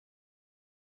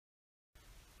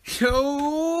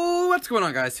Yo, what's going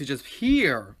on, guys? So just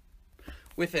here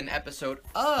with an episode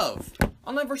of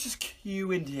Online vs.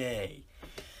 Q&A.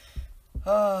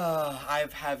 I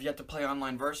have yet to play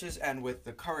Online vs. and with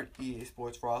the current EA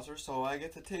Sports roster, so I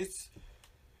get to taste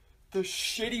the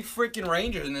shitty freaking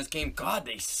Rangers in this game. God,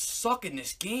 they suck in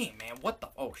this game, man. What the?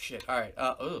 Oh shit. All right.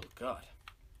 Oh god.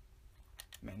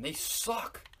 Man, they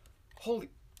suck. Holy.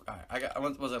 All right. I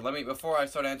got. Was it? Let me before I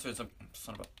start answering some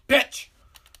son of a bitch.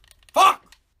 Fuck.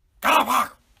 God,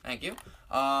 fuck. Thank you.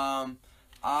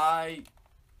 I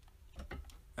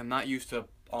am not used to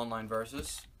Online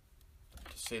versus,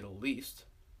 to say the least.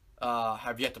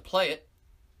 Have yet to play it,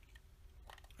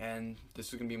 and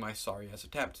this is gonna be my sorry ass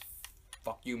attempt.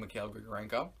 Fuck you, Mikhail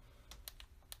Grigorenko.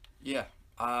 Yeah.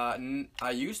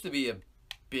 I used to be a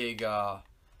big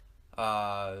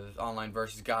Online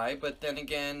versus guy, but then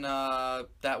again,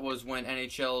 that was when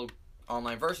NHL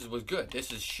Online versus was good.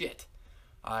 This is shit.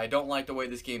 I don't like the way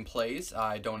this game plays.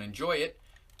 I don't enjoy it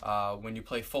when you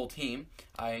play full team.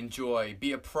 I enjoy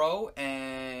Be a Pro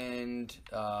and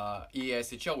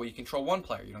EASHL where you control one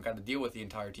player. You don't got to deal with the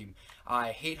entire team.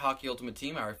 I hate Hockey Ultimate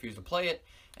Team. I refuse to play it,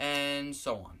 and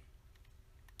so on.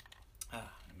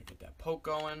 Let me get that poke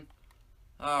going.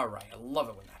 Alright, I love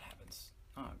it when that happens.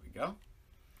 Oh, there we go.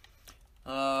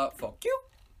 Fuck you.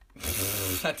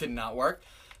 That did not work.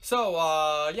 So,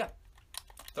 yeah.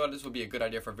 Thought this would be a good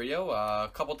idea for a video. A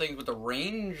couple things with the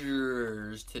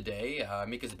Rangers today.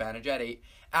 Mika Zibanejad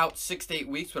out 6 to 8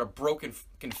 weeks with a broken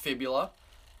fibula.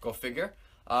 Go figure.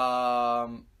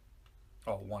 Oh,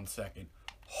 1 second.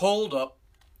 Hold up.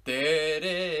 There it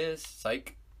is.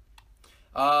 Psych.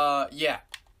 Yeah.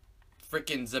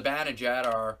 Freaking Zibanejad,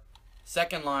 our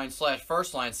second line /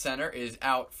 first line center, is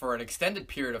out for an extended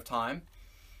period of time.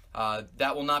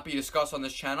 That will not be discussed on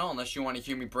this channel unless you want to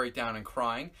hear me break down and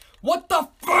crying. What the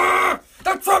fuck?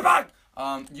 That's so bad!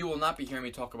 You will not be hearing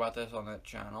me talk about this on that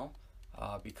channel,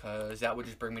 because that would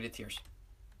just bring me to tears.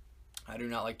 I do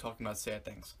not like talking about sad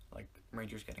things, like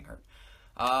Rangers getting hurt.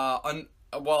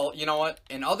 Well, you know what?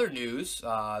 In other news,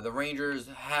 the Rangers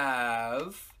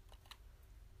have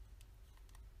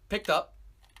picked up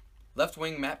left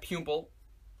wing Matt Puempel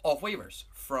off waivers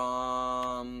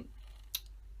from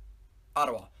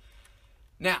Ottawa.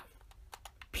 Now,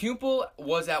 Puempel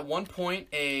was at one point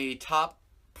a top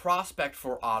prospect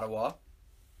for Ottawa,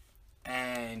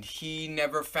 and he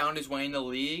never found his way in the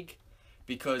league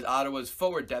because Ottawa's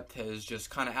forward depth has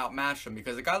just kind of outmatched him.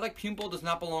 Because a guy like Puempel does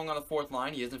not belong on the fourth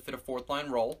line. He doesn't fit a fourth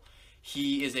line role.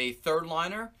 He is a third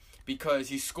liner because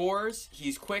he scores,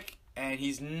 he's quick, and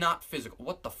he's not physical.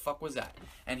 What the fuck was that?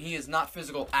 And he is not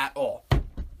physical at all,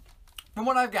 from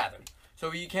what I've gathered.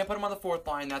 So you can't put him on the fourth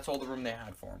line. That's all the room they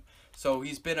had for him. So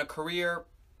he's been a career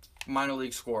minor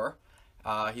league scorer.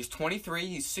 He's 23.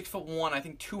 He's 6'1", I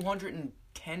think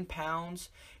 210 pounds.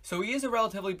 So he is a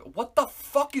relatively... What the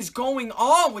fuck is going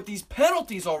on with these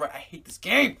penalties already? I hate this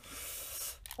game.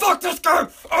 Fuck this game!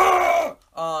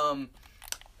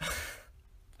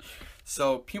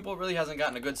 So Puempel really hasn't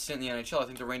gotten a good stint in the NHL. I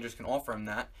think the Rangers can offer him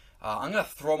that. I'm going to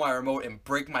throw my remote and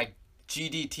break my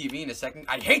GD TV in a second.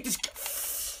 I hate this...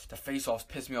 The face-offs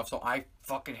piss me off, so I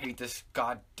fucking hate this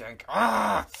goddamn...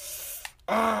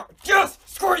 Yes!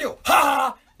 Screw you!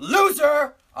 Ha!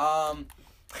 Loser! I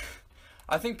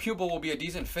think Puempel will be a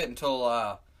decent fit until,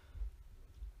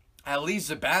 at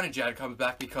least Zibanejad comes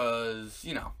back because,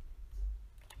 you know,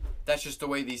 that's just the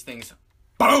way these things,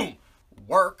 boom,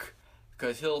 work.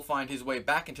 Because he'll find his way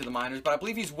back into the minors. But I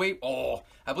believe he's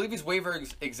waiver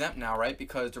exempt now, right?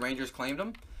 Because the Rangers claimed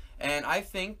him. And I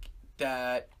think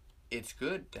that it's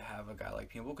good to have a guy like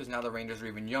Puempel because now the Rangers are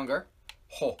even younger.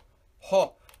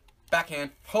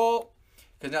 Backhand. Because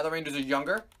now the Rangers are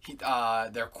younger.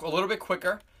 They're a little bit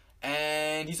quicker.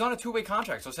 And he's on a two-way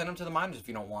contract, so send him to the minors if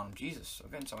you don't want him. Jesus, I'm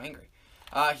getting so angry.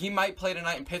 He might play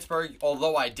tonight in Pittsburgh,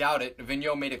 although I doubt it.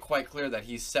 Vigneault made it quite clear that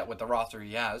he's set with the roster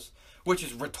he has, which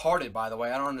is retarded, by the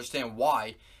way. I don't understand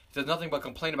why. He does nothing but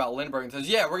complain about Lindbergh and says,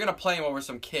 yeah, we're going to play him over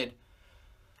some kid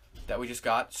that we just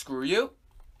got. Screw you.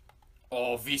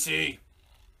 Oh, VC.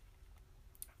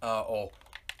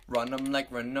 Run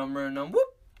them,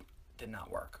 whoop. Did not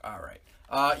work. All right.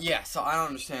 Yeah, so I don't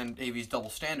understand AV's double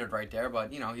standard right there,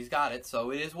 but, you know, he's got it,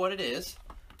 so it is what it is.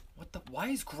 Why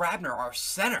is Grabner our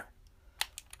center?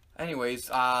 Anyways,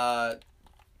 it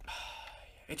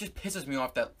just pisses me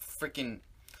off that freaking,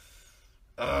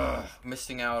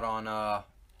 missing out on,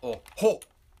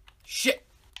 shit,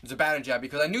 Zibanejad,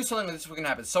 because I knew something like this was going to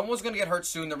happen. Someone was going to get hurt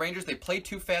soon. The Rangers, they play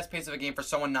too fast-paced of a game for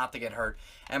someone not to get hurt.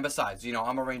 And besides, you know,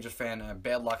 I'm a Rangers fan, and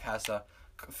bad luck has to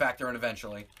factor in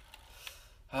eventually.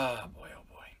 Oh, boy, oh,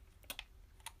 boy.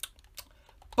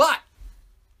 But,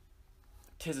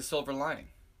 'tis a silver lining.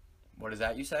 What is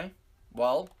that you say?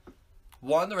 Well,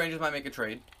 one, the Rangers might make a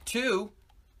trade. Two,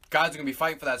 guys are going to be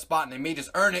fighting for that spot, and they may just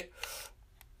earn it.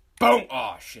 Boom!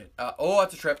 Oh, shit.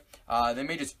 That's a trip. They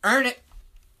may just earn it.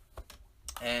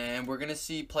 And we're going to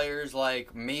see players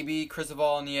like maybe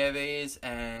Cristobal, Nieves,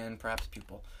 and perhaps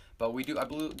Puempel. But I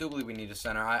do believe we need a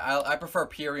center. I prefer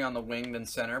Peary on the wing than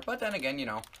center. But then again,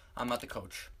 I'm not the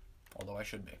coach. Although I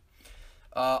should be.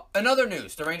 Another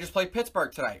news. The Rangers play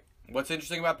Pittsburgh tonight. What's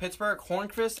interesting about Pittsburgh?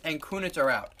 Hornqvist and Kunitz are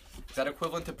out. Is that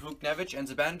equivalent to Buchnevich and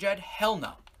Zibanejad? Hell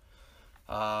no.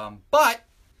 But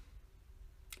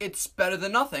it's better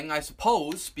than nothing, I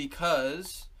suppose,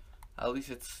 because at least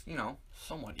it's,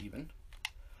 somewhat even.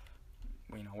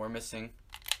 We're missing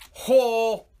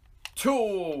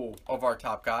two of our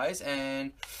top guys,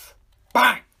 and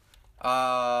bang!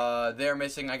 They're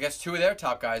missing, I guess, two of their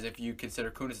top guys, if you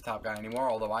consider Kunitz a top guy anymore,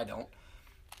 although I don't.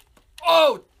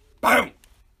 Oh! Boom!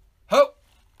 Ho!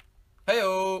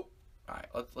 Hey-oh! Alright,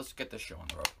 let's get this show on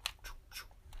the road.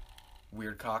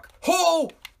 Weird cock. Ho!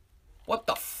 What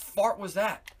the fart was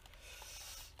that?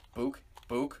 Book,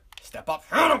 step up.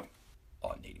 Hit him! Oh,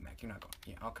 Nady Mac, you're not going.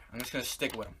 Yeah, okay. I'm just going to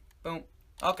stick with him. Boom.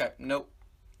 Okay, nope.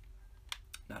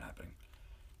 Not happening.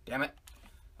 Damn it.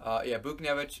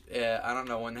 Buchnevich, I don't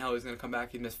know when the hell he's going to come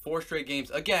back. He missed 4 straight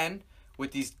games again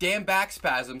with these damn back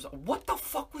spasms. What the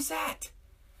fuck was that?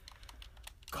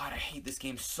 God, I hate this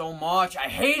game so much. I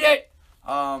hate it!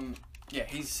 Yeah,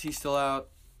 he's still out.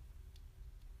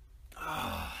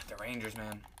 The Rangers,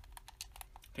 man.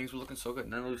 Things were looking so good.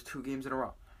 And then lose 2 games in a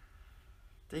row.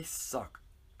 They suck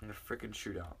in the freaking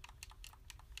shootout.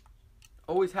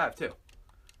 Always have, too.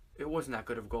 It wasn't that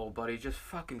good of a goal, buddy. Just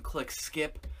fucking click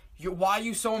skip. Why are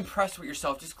you so impressed with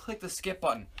yourself? Just click the skip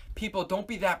button. People, don't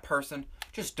be that person.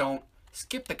 Just don't.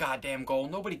 Skip the goddamn goal.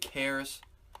 Nobody cares.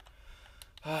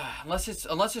 Unless it's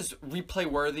replay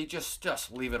worthy,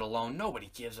 just leave it alone.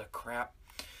 Nobody gives a crap.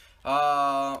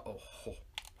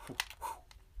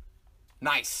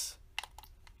 Nice.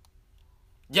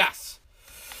 Yes.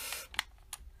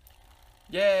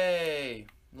 Yay.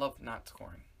 Love not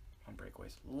scoring on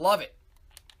breakaways. Love it.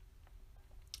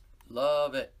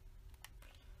 Love it.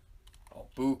 Oh,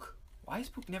 Book. Why is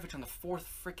Buchnevich on the 4th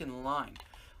freaking line?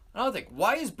 Another thing.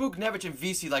 Why is Buchnevich and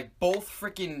VC like both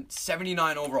freaking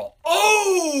 79 overall?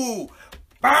 Oh!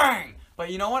 Bang! But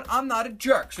you know what? I'm not a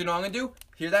jerk. So you know what I'm going to do?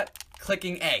 Hear that?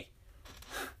 Clicking A.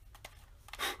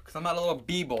 Because I'm not a little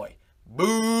B-boy.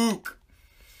 Book!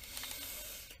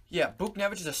 Yeah,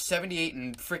 Buchnevich is a 78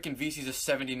 and freaking VC's a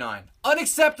 79.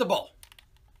 Unacceptable!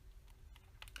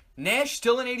 Nash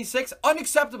still an 86?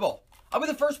 Unacceptable! I'll be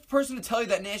the first person to tell you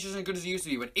that Nash isn't as good as he used to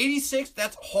be, but 86,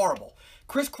 that's horrible.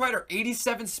 Chris Kreider,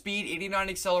 87 speed, 89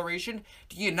 acceleration.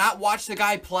 Do you not watch the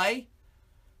guy play?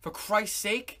 For Christ's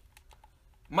sake?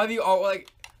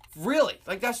 Really?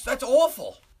 That's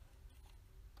awful.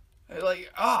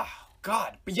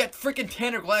 God. But yet freaking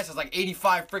Tanner Glass has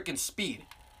 85 freaking speed.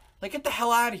 Get the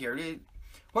hell out of here.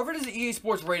 Whoever does the EA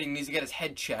Sports rating needs to get his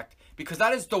head checked, because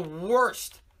that is the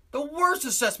worst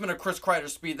assessment of Chris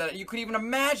Kreider's speed that you could even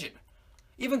imagine.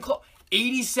 Even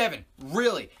 87.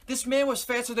 Really? This man was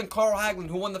faster than Carl Hagelin,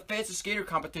 who won the fastest skater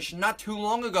competition not too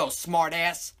long ago,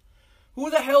 smartass.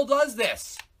 Who the hell does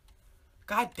this?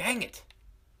 God dang it.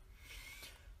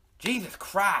 Jesus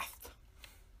Christ.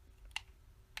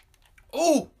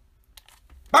 Ooh.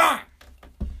 Bang.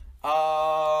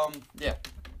 Yeah.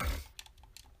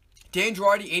 Dan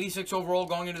Girardi, 86 overall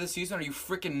going into the season. Are you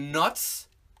freaking nuts?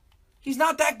 He's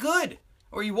not that good.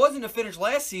 Or he wasn't to finish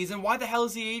last season. Why the hell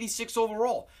is he 86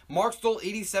 overall? Mark Stoll,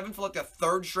 87 for the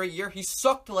 3rd straight year. He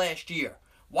sucked last year.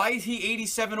 Why is he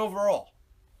 87 overall?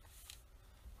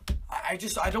 I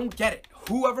don't get it.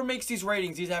 Whoever makes these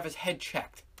ratings needs to have his head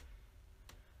checked.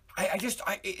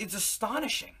 It's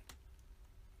astonishing.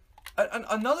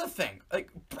 Another thing,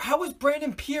 how is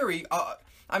Brandon Peary,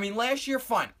 last year,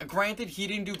 fine. Granted, he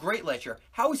didn't do great last year.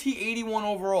 How is he 81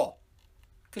 overall?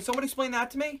 Can someone explain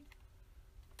that to me?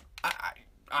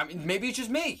 Maybe it's just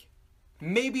me.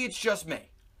 Maybe it's just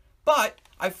me. But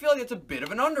I feel like it's a bit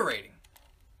of an underrating.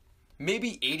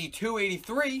 Maybe 82,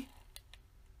 83.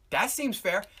 That seems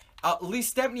fair. Lee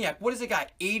Stempniak, what is it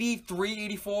got? 83,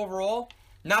 84 overall?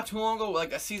 Not too long ago,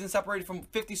 a season separated from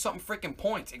 50-something freaking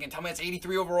points. You can tell me that's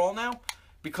 83 overall now?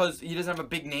 Because he doesn't have a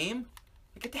big name?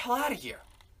 Get the hell out of here.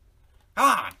 Come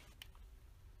on.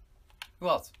 Who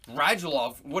else?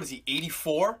 Radulov, what is he,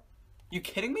 84? You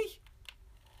kidding me?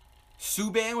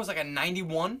 Subban was a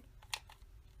 91.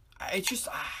 It's just,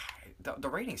 the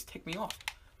ratings tick me off.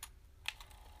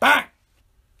 Bang!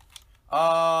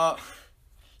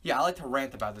 Yeah, I like to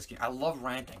rant about this game. I love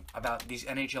ranting about these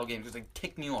NHL games because they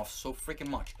tick me off so freaking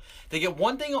much. They get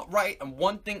one thing right and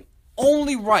one thing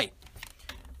only right.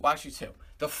 Well, actually 2.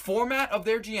 The format of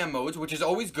their GM modes, which is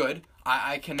always good.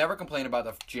 I can never complain about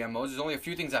the GM modes. There's only a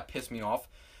few things that piss me off.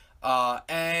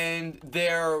 And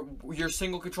your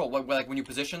single control, like when you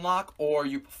position lock or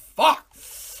you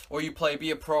play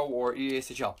Be a Pro or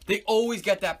ESHL. They always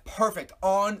get that perfect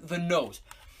on the nose.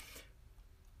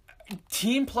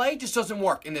 Team play just doesn't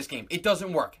work in this game. It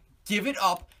doesn't work. Give it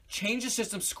up. Change the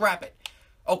system. Scrap it.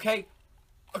 Okay?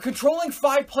 Controlling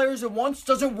 5 players at once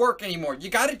doesn't work anymore. You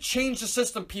got to change the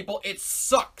system, people. It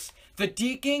sucks. The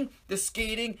deking, the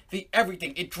skating, the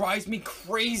everything. It drives me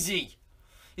crazy.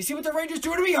 You see what the Rangers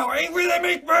do to me? How angry they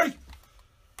make me!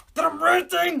 That I'm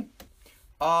ranting!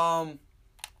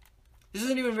 This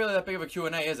isn't even really that big of a Q&A,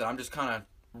 is it? I'm just kind of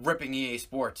ripping EA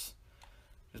Sports.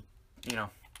 You know.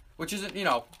 Which isn't, you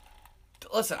know...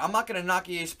 Listen, I'm not going to knock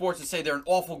EA Sports and say they're an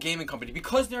awful gaming company.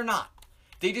 Because they're not.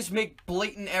 They just make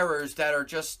blatant errors that are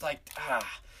just like...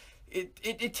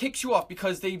 It ticks you off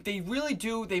because they really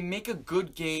do. They make a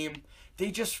good game.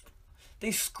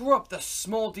 They screw up the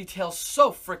small details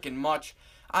so freaking much.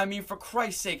 I mean, for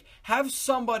Christ's sake, have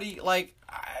somebody like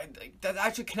that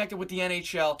actually connected with the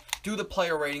NHL do the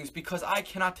player ratings, because I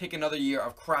cannot take another year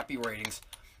of crappy ratings.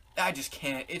 I just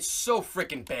can't. It's so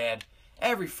freaking bad.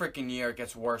 Every freaking year it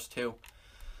gets worse too.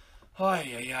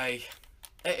 Ay.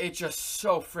 It's just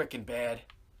so freaking bad.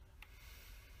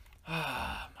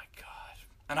 Ah, my God.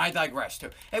 And I digress too.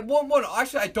 And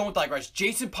actually I don't digress.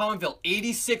 Jason Puempel,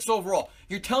 86 overall.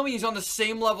 You're telling me he's on the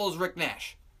same level as Rick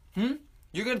Nash?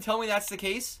 You're going to tell me that's the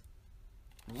case?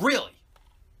 Really?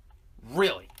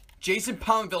 Really? Jason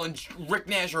Puempel and Rick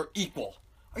Nash are equal.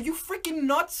 Are you freaking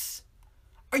nuts?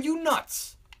 Are you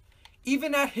nuts?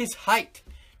 Even at his height,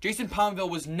 Jason Puempel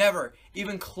was never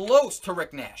even close to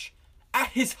Rick Nash. At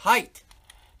his height.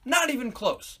 Not even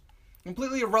close.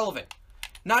 Completely irrelevant.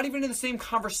 Not even in the same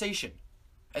conversation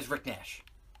as Rick Nash.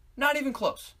 Not even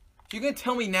close. You're going to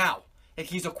tell me now that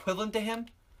he's equivalent to him?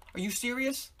 Are you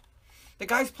serious? The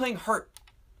guy's playing hurt.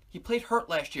 He played hurt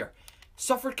last year.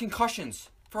 Suffered concussions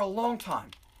for a long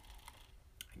time.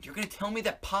 And you're going to tell me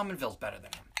that Pominville's better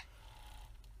than him?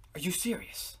 Are you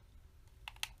serious?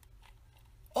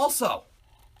 Also,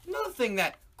 another thing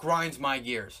that grinds my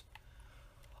gears.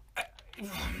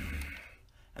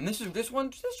 And this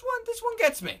one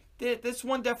gets me. This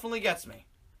one definitely gets me.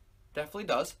 Definitely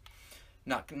does.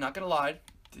 Not gonna lie.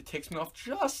 It takes me off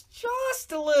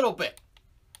just a little bit.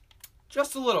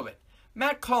 Just a little bit.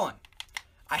 Matt Cullen.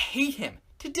 I hate him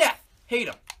to death. Hate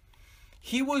him.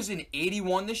 He was an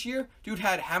 81 this year. Dude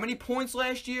had how many points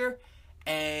last year?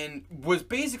 And was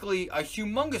basically a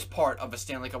humongous part of a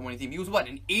Stanley Cup winning team. He was what,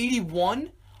 an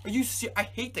 81? Are you serious? I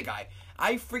hate the guy.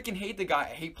 I freaking hate the guy.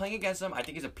 I hate playing against him. I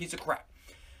think he's a piece of crap.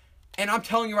 And I'm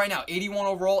telling you right now, 81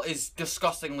 overall is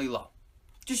disgustingly low.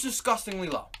 Just disgustingly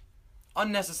low.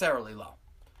 Unnecessarily low.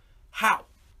 How?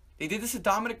 They did this to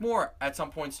Dominic Moore at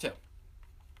some points too.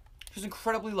 It was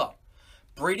incredibly low.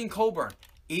 Braden Coburn,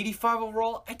 85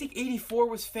 overall. I think 84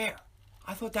 was fair.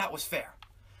 I thought that was fair.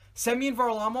 Semyon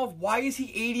Varlamov, why is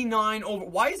he 89 over?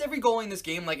 Why is every goalie in this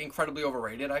game like incredibly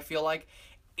overrated? I feel like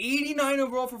 89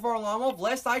 overall for Varlamov.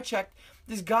 Last I checked,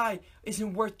 this guy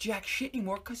isn't worth jack shit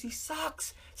anymore because he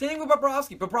sucks. Same thing with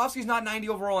Bobrovsky. Bobrovsky's not 90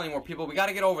 overall anymore, people. We got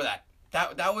to get over that.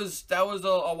 That was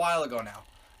a while ago now.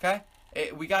 Okay,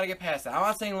 we got to get past that. I'm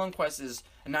not saying Lundqvist is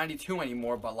a 92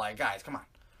 anymore, but like, guys, come on,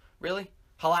 really?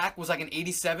 Halak was like an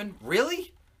 87.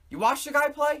 Really? You watched the guy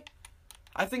play?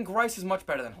 I think Grice is much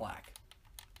better than Halak.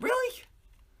 Really?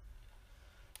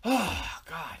 Oh,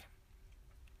 God.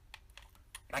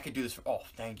 I could do this for... Oh,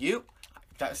 thank you.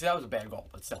 See, that was a bad goal,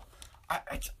 but still.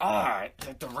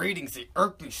 The ratings, they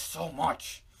irk me so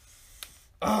much.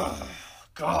 Oh,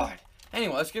 God.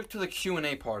 Anyway, let's get to the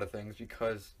Q&A part of things,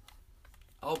 because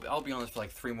I'll be on this for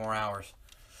like 3 more hours.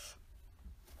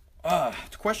 The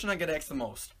question I get asked the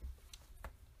most.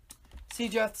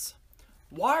 Jeths,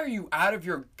 why are you out of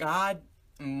your god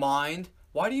mind?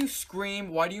 Why do you scream?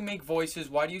 Why do you make voices?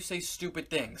 Why do you say stupid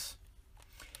things?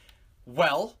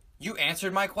 Well, you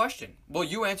answered my question. Well,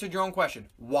 you answered your own question.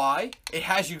 Why? It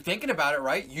has you thinking about it,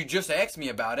 right? You just asked me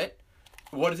about it.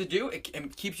 What does it do?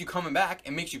 It keeps you coming back.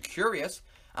 It makes you curious.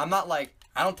 I'm not like,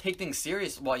 I don't take things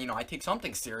serious. Well, you know, I take some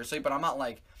things seriously, but I'm not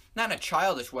like, not in a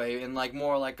childish way, in like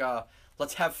more like a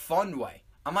let's have fun way.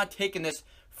 I'm not taking this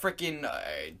freaking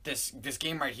this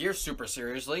game right here super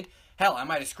seriously. Hell, I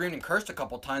might have screamed and cursed a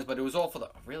couple times, but it was all for the...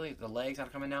 Really? The legs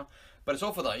aren't coming now? But it's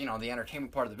all for the, you know, the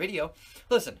entertainment part of the video.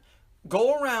 Listen,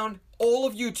 go around all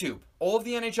of YouTube, all of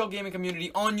the NHL gaming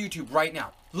community on YouTube right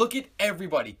now. Look at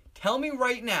everybody. Tell me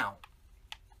right now,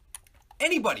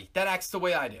 anybody that acts the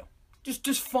way I do.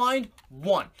 Just find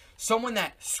one. Someone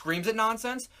that screams at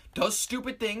nonsense, does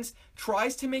stupid things,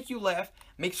 tries to make you laugh,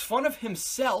 makes fun of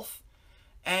himself,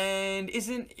 and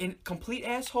isn't a complete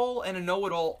asshole and a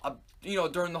know-it-all,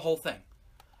 during the whole thing.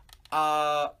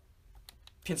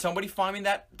 Can somebody find me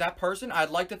that person? I'd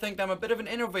like to think that I'm a bit of an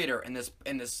innovator in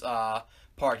this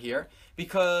part here,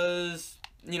 because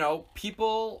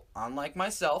people, unlike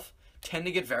myself, tend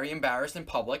to get very embarrassed in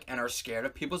public and are scared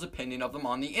of people's opinion of them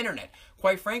on the internet.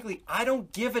 Quite frankly, I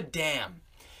don't give a damn.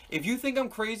 If you think I'm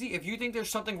crazy, if you think there's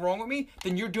something wrong with me,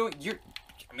 then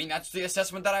that's the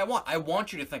assessment that I want. I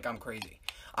want you to think I'm crazy.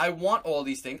 I want all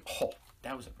these things. Oh,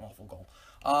 that was an awful goal.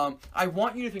 I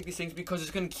want you to think these things because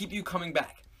it's going to keep you coming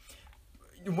back.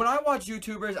 When I watch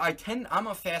YouTubers, I'm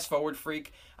a fast forward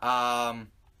freak. Not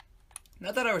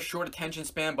that I have a short attention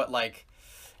span, but like,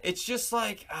 it's just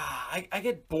like, I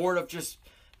get bored of just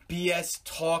BS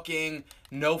talking,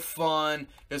 no fun.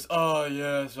 Just,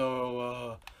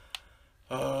 we're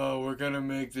gonna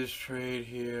make this trade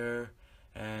here,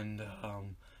 and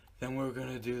then we're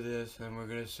gonna do this, and we're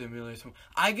gonna simulate some.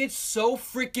 I get so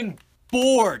freaking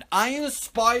bored. I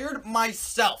inspired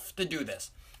myself to do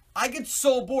this. I get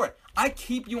so bored. I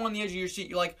keep you on the edge of your seat.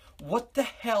 You're like, what the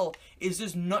hell is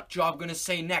this nut job going to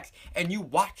say next? And you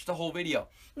watch the whole video.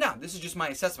 Now, this is just my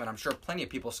assessment. I'm sure plenty of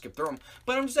people skip through them.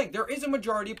 But I'm just saying, there is a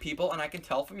majority of people, and I can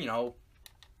tell from, YouTube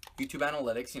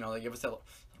analytics, they give us that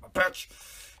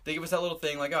they give us that little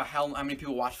thing, like, how many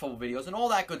people watch full videos and all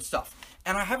that good stuff.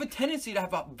 And I have a tendency to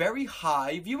have a very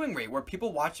high viewing rate where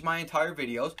people watch my entire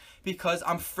videos because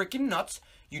I'm freaking nuts.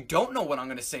 You don't know what I'm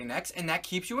going to say next, and that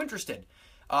keeps you interested.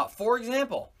 For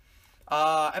example,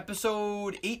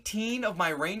 episode 18 of my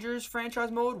Rangers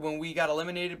franchise mode, when we got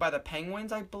eliminated by the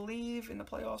Penguins, I believe, in the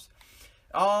playoffs.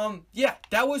 Yeah,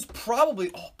 that was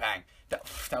probably, that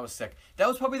was sick. That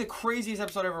was probably the craziest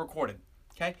episode I ever recorded,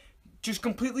 okay? Just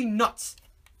completely nuts,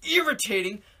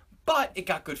 irritating, but it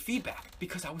got good feedback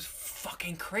because I was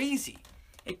fucking crazy.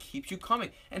 It keeps you coming,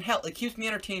 and hell, it keeps me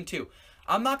entertained too.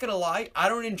 I'm not gonna lie, I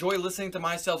don't enjoy listening to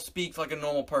myself speak like a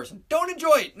normal person. Don't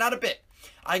enjoy it, not a bit.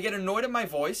 I get annoyed at my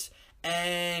voice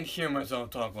and hear myself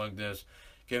talk like this,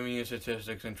 giving you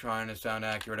statistics and trying to sound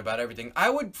accurate about everything. I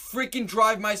would freaking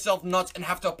drive myself nuts and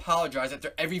have to apologize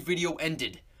after every video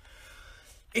ended.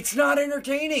 It's not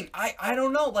entertaining. I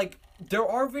don't know. Like, there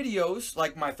are videos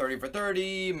like my 30 for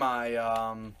 30,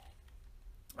 my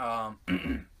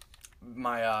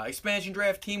my expansion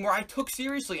draft team where I took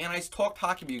seriously and I talked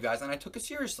hockey with you guys and I took it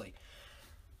seriously.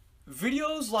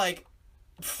 Videos like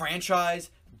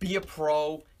franchise, be a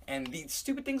pro, and these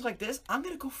stupid things like this, I'm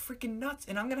going to go freaking nuts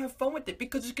and I'm going to have fun with it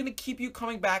because it's going to keep you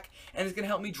coming back and it's going to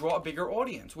help me draw a bigger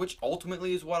audience, which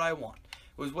ultimately is what I want.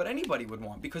 It was what anybody would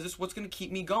want because it's what's going to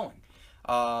keep me going.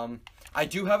 I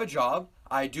do have a job.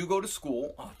 I do go to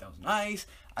school. Oh, that was nice.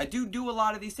 I do a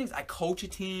lot of these things. I coach a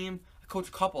team. I coach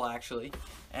a couple, actually.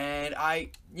 And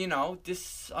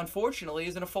this, unfortunately,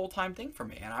 isn't a full-time thing for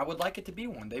me. And I would like it to be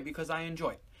one day because I enjoy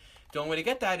it. The only way to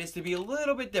get that is to be a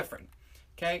little bit different.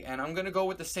 Okay, and I'm going to go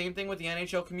with the same thing with the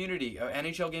NHL community,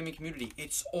 NHL gaming community.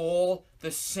 It's all the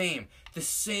same. The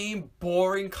same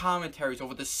boring commentaries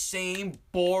over the same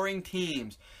boring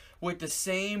teams with the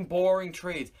same boring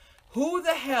trades. Who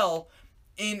the hell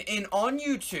on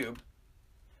YouTube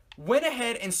went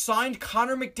ahead and signed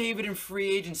Connor McDavid in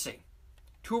free agency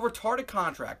to a retarded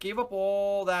contract, gave up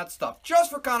all that stuff just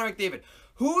for Connor McDavid?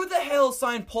 Who the hell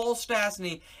signed Paul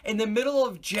Stastny in the middle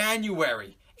of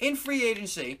January in free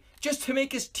agency just to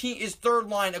make his third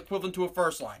line equivalent to a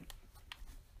first line?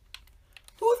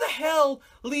 Who the hell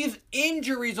leaves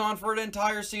injuries on for an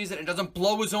entire season and doesn't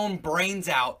blow his own brains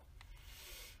out?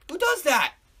 Who does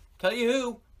that? Tell you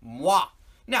who. Moi.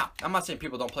 Now, I'm not saying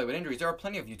people don't play with injuries. There are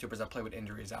plenty of YouTubers that play with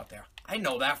injuries out there. I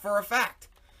know that for a fact.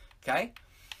 Okay?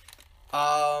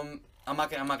 I'm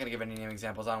not gonna give any name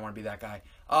examples. I don't want to be that guy.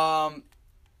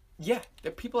 Yeah,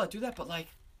 there are people that do that, but like,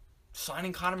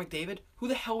 signing Connor McDavid? Who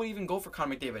the hell would even go for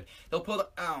Connor McDavid? They'll put,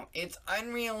 it's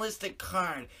unrealistic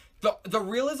card. The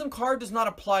realism card does not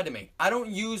apply to me. I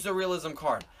don't use the realism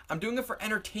card. I'm doing it for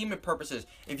entertainment purposes.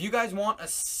 If you guys want a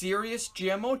serious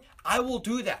GM mode, I will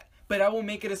do that. But I will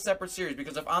make it a separate series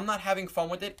because if I'm not having fun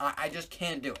with it, I just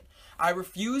can't do it. I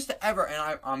refuse to ever,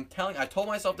 and I told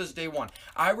myself this day one,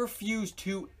 I refuse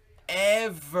to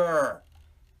ever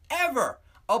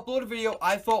upload a video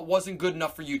I thought wasn't good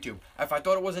enough for YouTube. If I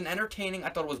thought it wasn't entertaining, I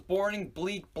thought it was boring,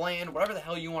 bleak, bland, whatever the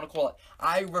hell you want to call it,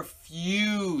 I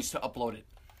refuse to upload it.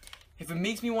 If it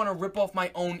makes me want to rip off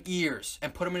my own ears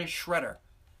and put them in a shredder,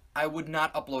 I would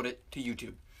not upload it to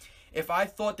YouTube. If I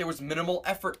thought there was minimal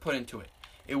effort put into it,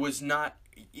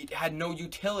 it had no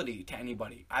utility to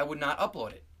anybody, I would not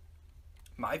upload it.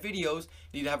 My videos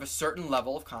need to have a certain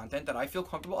level of content that I feel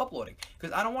comfortable uploading.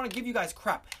 Because I don't want to give you guys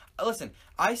crap. Listen,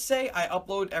 I say I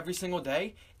upload every single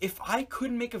day. If I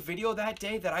couldn't make a video that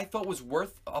day that I thought was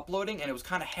worth uploading and it was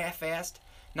kind of half-assed,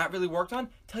 not really worked on,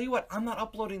 tell you what, I'm not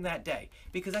uploading that day.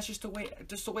 Because that's just the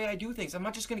way I do things. I'm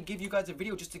not just going to give you guys a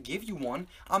video just to give you one.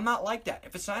 I'm not like that.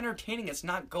 If it's not entertaining, it's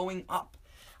not going up.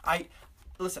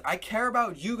 Listen, I care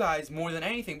about you guys more than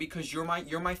anything because you're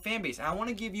my fan base. And I want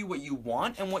to give you what you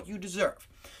want and what you deserve.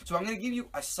 So I'm going to give you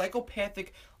a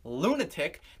psychopathic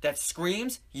lunatic that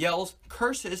screams, yells,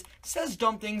 curses, says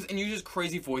dumb things, and uses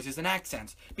crazy voices and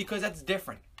accents. Because that's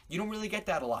different. You don't really get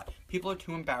that a lot. People are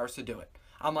too embarrassed to do it.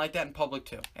 I'm like that in public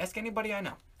too. Ask anybody I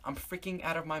know. I'm freaking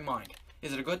out of my mind.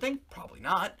 Is it a good thing? Probably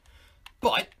not.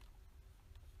 But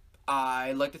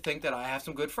I like to think that I have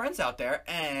some good friends out there,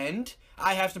 and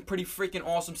I have some pretty freaking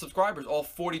awesome subscribers, all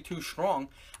 42 strong.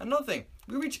 Another thing,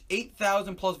 we reached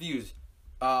 8,000 plus views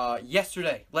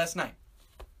last night.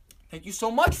 Thank you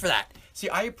so much for that. See,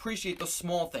 I appreciate those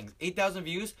small things. 8,000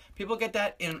 views, people get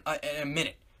that in a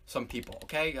minute. Some people,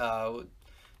 okay?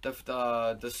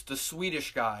 The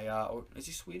Swedish guy, is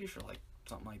he Swedish or like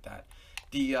something like that?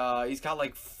 He's got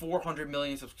like 400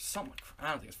 million something.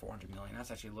 I don't think it's 400 million.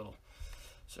 That's actually a little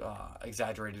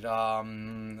exaggerated.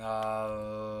 PewDiePie.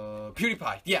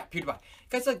 Yeah, PewDiePie.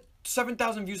 Guy's like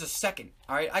 7,000 views a second.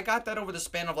 All right, I got that over the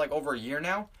span of like over a year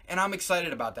now, and I'm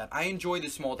excited about that. I enjoy the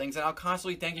small things, and I'll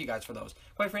constantly thank you guys for those.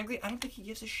 Quite frankly, I don't think he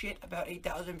gives a shit about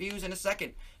 8,000 views in a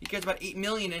second. He cares about 8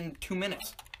 million in 2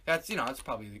 minutes. That's that's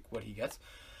probably what he gets.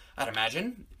 I'd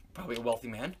imagine. Probably a wealthy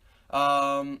man.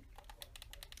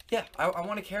 Yeah, I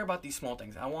want to care about these small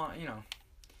things. I want,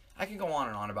 I can go on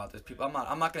and on about this, people.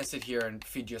 I'm not going to sit here and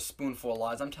feed you a spoonful of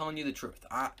lies. I'm telling you the truth.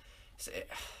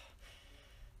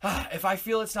 If I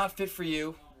feel it's not fit for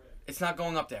you, it's not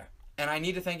going up there. And I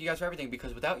need to thank you guys for everything,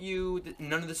 because without you,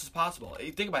 none of this is possible.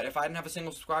 Think about it. If I didn't have a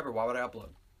single subscriber, why would I upload?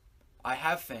 I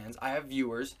have fans. I have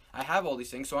viewers. I have all these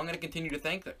things, so I'm going to continue to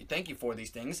thank you for these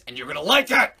things, and you're going to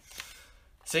like it!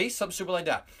 See? Something super like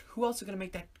that. Who else is going to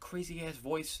make that crazy-ass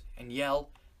voice and yell?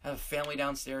 Have a family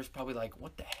downstairs probably like,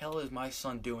 what the hell is my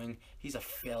son doing? He's a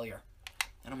failure.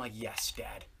 And I'm like, yes,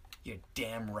 Dad. You're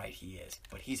damn right he is.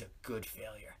 But he's a good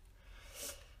failure.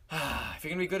 If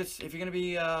you're gonna be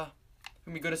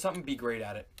good at something, be great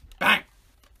at it. Bang!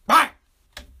 Bang!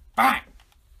 Bang!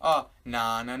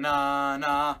 Na na na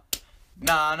na.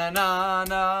 Na na na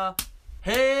na.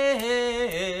 Hey, hey,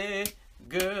 hey.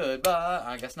 Goodbye.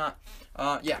 I guess not.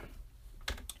 Yeah.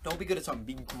 Don't be good at something.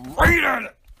 Be great at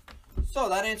it. So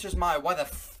that answers my why the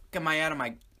f am I out of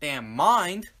my damn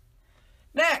mind.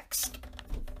 Next.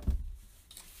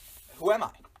 Who am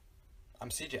I? I'm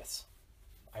CJS.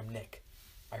 I'm Nick.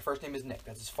 My first name is Nick.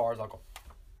 That's as far as I'll go.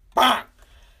 Bang!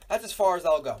 That's as far as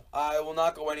I'll go. I will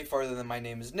not go any further than my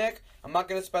name is Nick. I'm not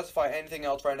going to specify anything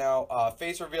else right now.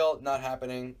 Face reveal, not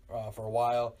happening for a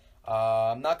while.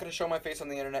 I'm not going to show my face on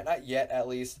the internet. Not yet, at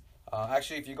least.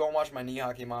 Actually, if you go and watch my knee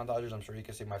hockey montages, I'm sure you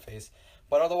can see my face.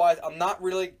 But otherwise, I'm not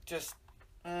really just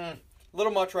a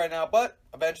little much right now. But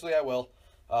eventually I will.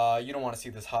 You don't want to see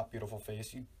this hot, beautiful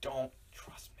face. You don't.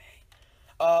 Trust me.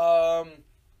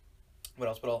 What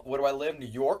else? Where do I live? New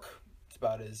York. It's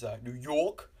about as New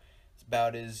York. It's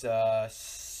about as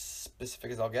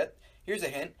specific as I'll get. Here's a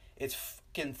hint. It's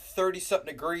fucking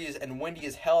 30-something degrees and windy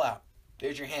as hell out.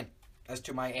 There's your hint as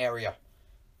to my area.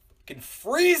 Fucking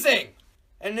freezing!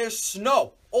 And there's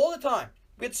snow all the time.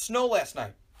 We had snow last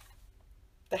night.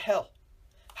 The hell?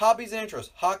 Hobbies and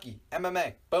interests. Hockey.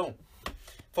 MMA. Boom.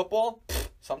 Football? Pfft,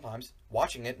 sometimes.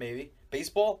 Watching it, maybe.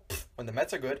 Baseball? Pfft, when the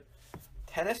Mets are good.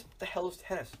 Tennis? What the hell is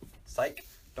tennis? Psych.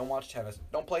 Don't watch tennis.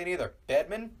 Don't play it either.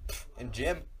 Badminton? Pfft, in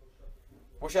gym.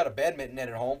 Wish I had a badminton net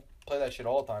at home. Play that shit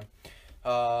all the time.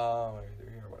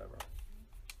 Whatever.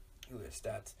 Look at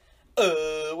stats.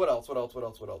 What else?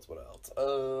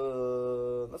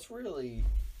 That's really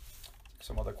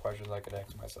some other questions I could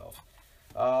ask myself.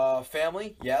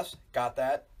 Family? Yes. Got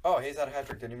that. Oh, Hayes had a hat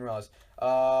trick. Didn't even realize.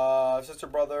 Sister,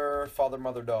 brother, father,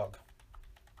 mother, dog.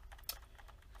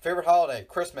 Favorite holiday?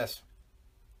 Christmas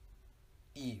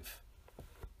Eve.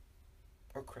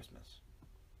 Or Christmas.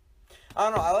 I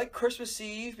don't know. I like Christmas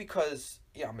Eve because,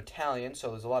 I'm Italian, so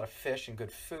there's a lot of fish and good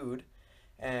food.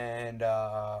 And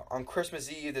on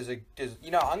Christmas Eve, I'm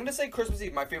going to say Christmas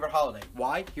Eve, my favorite holiday.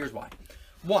 Why? Here's why.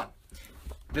 1,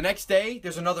 the next day,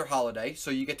 there's another holiday,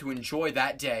 so you get to enjoy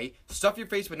that day. Stuff your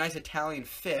face with nice Italian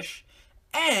fish.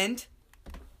 And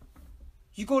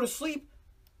you go to sleep.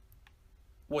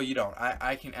 Well, you don't.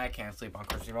 I can't sleep on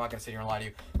Christmas Eve. I'm not going to sit here and lie to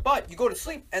you. But you go to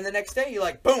sleep, and the next day, you're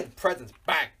like, boom, presents,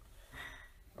 bang.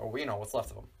 Or, what's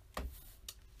left of them.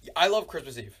 I love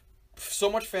Christmas Eve. So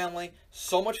much family,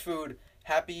 so much food,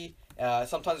 happy.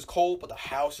 Sometimes it's cold, but the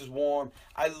house is warm.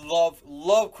 I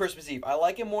love Christmas Eve. I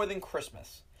like it more than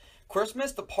Christmas.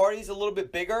 Christmas, the party's a little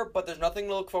bit bigger, but there's nothing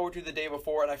to look forward to the day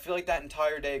before, and I feel like that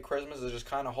entire day of Christmas is just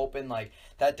kind of hoping, like,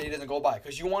 that day doesn't go by,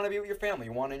 because you want to be with your family.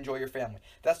 You want to enjoy your family.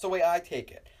 That's the way I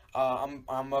take it. I'm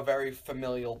a very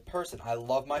familial person. I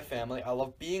love my family. I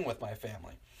love being with my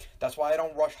family. That's why I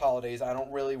don't rush holidays. I don't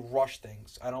really rush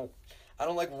things. I don't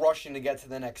like rushing to get to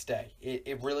the next day.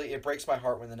 It really breaks my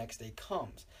heart when the next day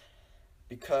comes.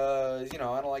 Because, you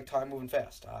know, I don't like time moving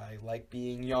fast. I like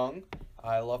being young.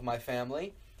 I love my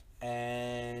family.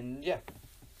 And, yeah.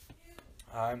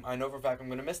 I know for a fact I'm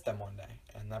going to miss them one day.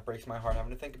 And that breaks my heart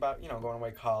having to think about, you know, going away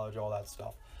to college, all that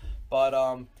stuff. But,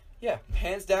 yeah,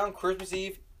 hands down, Christmas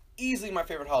Eve, easily my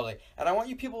favorite holiday. And I want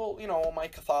you people, you know, all my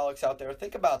Catholics out there,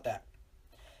 think about that.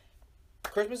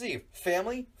 Christmas Eve,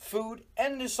 family, food,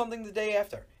 and there's something the day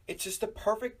after. It's just the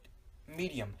perfect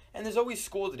medium. And there's always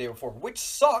school the day before, which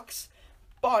sucks,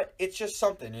 but it's just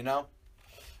something, you know?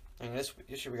 I mean, this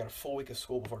year we got a full week of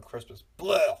school before Christmas.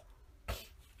 Blah!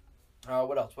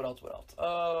 What else?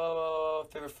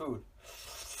 Favorite food?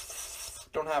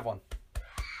 Don't have one.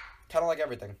 Kind of like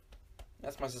everything.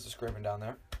 That's my sister screaming down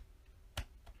there.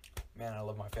 Man, I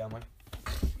love my family.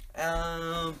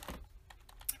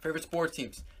 Favorite sports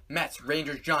teams? Mets,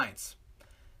 Rangers, Giants.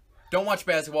 Don't watch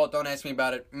basketball. Don't ask me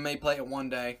about it. May play it one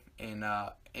day you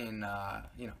know,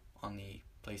 on the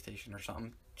PlayStation or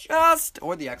something.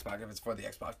 Or the Xbox if it's for the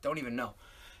Xbox. Don't even know.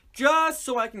 Just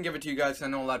so I can give it to you guys. 'Cause I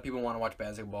know a lot of people want to watch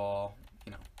basketball.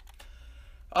 You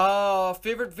know.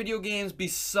 Favorite video games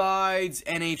besides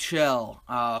NHL?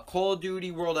 Call of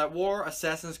Duty World at War,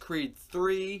 Assassin's Creed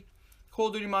 3, Call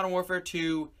of Duty Modern Warfare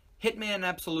 2, Hitman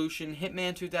Absolution,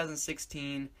 Hitman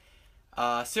 2016,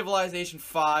 Civilization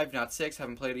 5, not 6.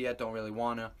 Haven't played it yet. Don't really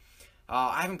want to.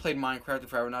 I haven't played Minecraft in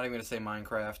forever. Not even going to say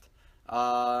Minecraft.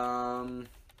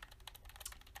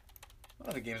 What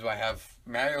other games do I have?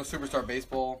 Mario Superstar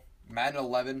Baseball, Madden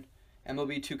 11,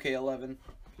 MLB 2K11,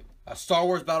 Star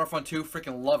Wars Battlefront 2.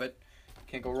 Freaking love it.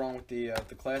 Can't go wrong with the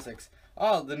classics.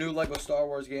 Oh, the new Lego Star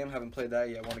Wars game. Haven't played that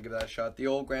yet. Want to give that a shot. The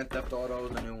old Grand Theft Auto,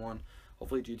 the new one.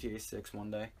 Hopefully GTA 6 one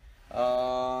day.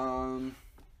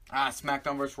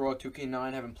 SmackDown vs. Raw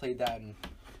 2K9. Haven't played that in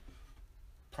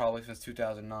probably since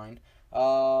 2009. I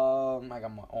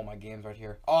got all my games right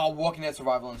here. Oh, Walking Dead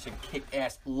Survival Instinct, kick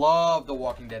ass. Love The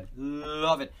Walking Dead.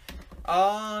 Love it.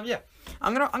 Yeah.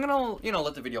 I'm gonna you know,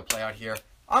 let the video play out here.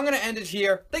 I'm gonna end it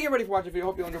here. Thank you everybody for watching the video.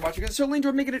 Hope you enjoyed watching it. Certainly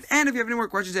enjoyed making it. And if you have any more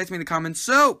questions, ask me in the comments.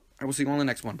 So I will see you on the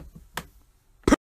next one.